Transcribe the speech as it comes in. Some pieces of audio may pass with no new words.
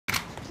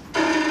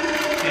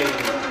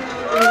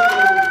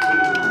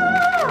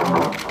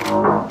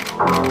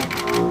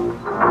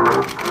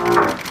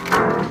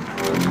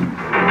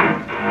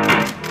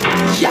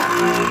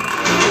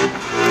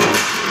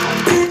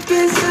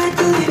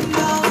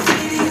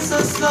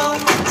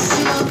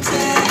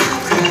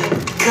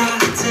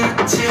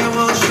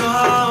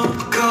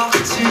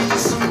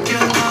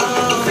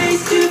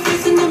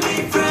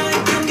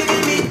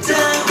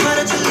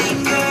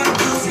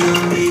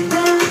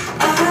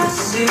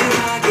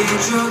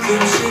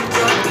조금씩 더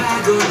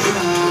파고들어.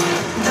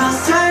 The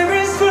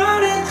sirens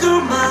running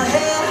through my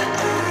head.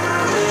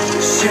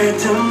 쉴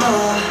틈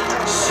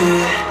없이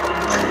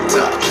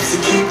더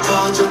깊숙이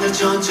퍼져 날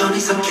천천히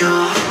삼켜.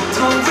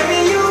 The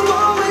way you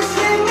always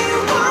make me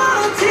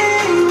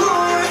wanting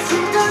more.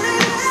 순간에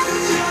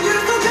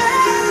you're the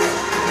best.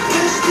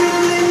 Push to the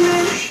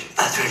limit.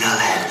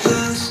 Adrenaline.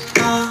 Lose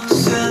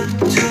myself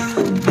to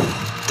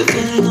the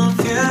feeling of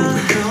you.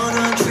 We're on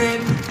a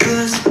trip,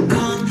 lose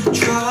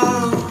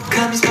control.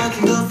 Got me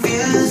sparking the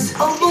fuse.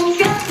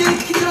 뭔가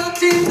느끼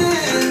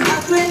터지는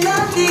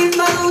adrenaline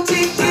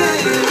모직은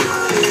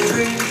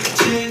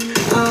Reaching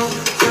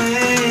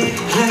away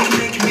like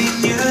making me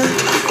new.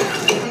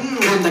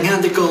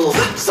 감당한 될 거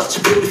such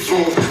a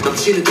beautiful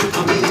넘치는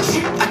도파민이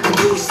chip I can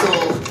do it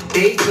all.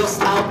 They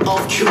just out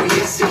of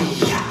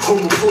curiosity.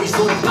 호르몬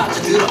포이즌에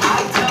빠져들어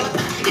I tell it.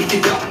 If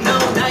you don't know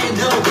now you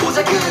know.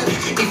 보자근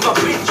if I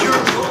break your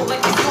role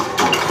like it's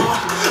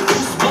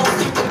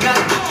goosebumps got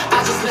it. I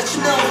just let you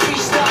know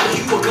freestyle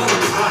you are gonna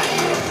cry.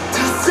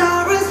 The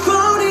sirens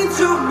floating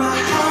through my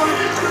heart.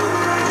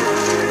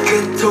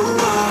 끝도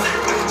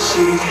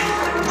없이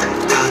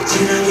더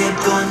진하게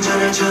번져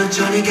날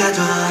천천히 가둬.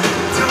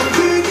 Don't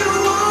will you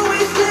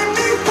always let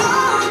me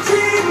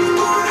wanting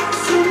more.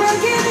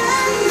 숨막히는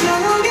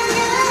영원경에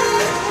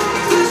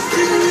Push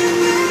to the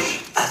limit.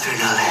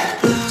 Adrenaline.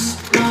 Lose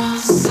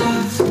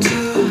myself to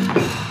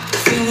the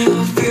feeling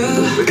of you.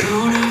 We're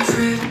gonna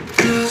trip,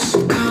 lose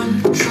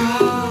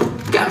control.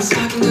 Got me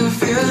stuck in the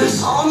fuse.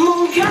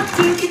 뭔가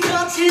느끼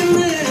터지는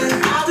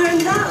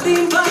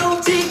adrenaline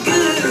모직은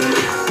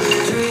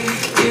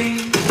Drifting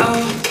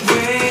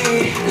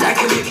away like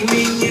you're making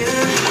me new.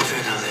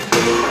 Adrenaline.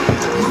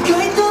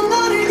 묶여있던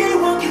너를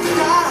I can't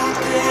stop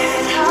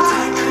it.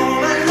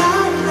 달콤한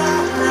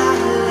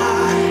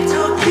lie 더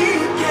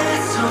깊게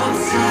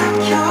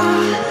속삭여.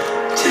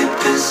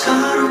 Deep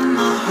inside of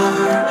my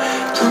heart.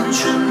 Don't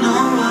you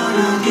know what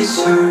I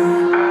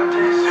deserve?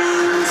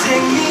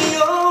 Take me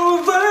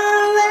over,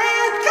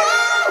 let go.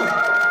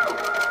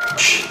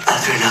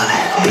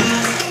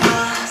 Adrenaline.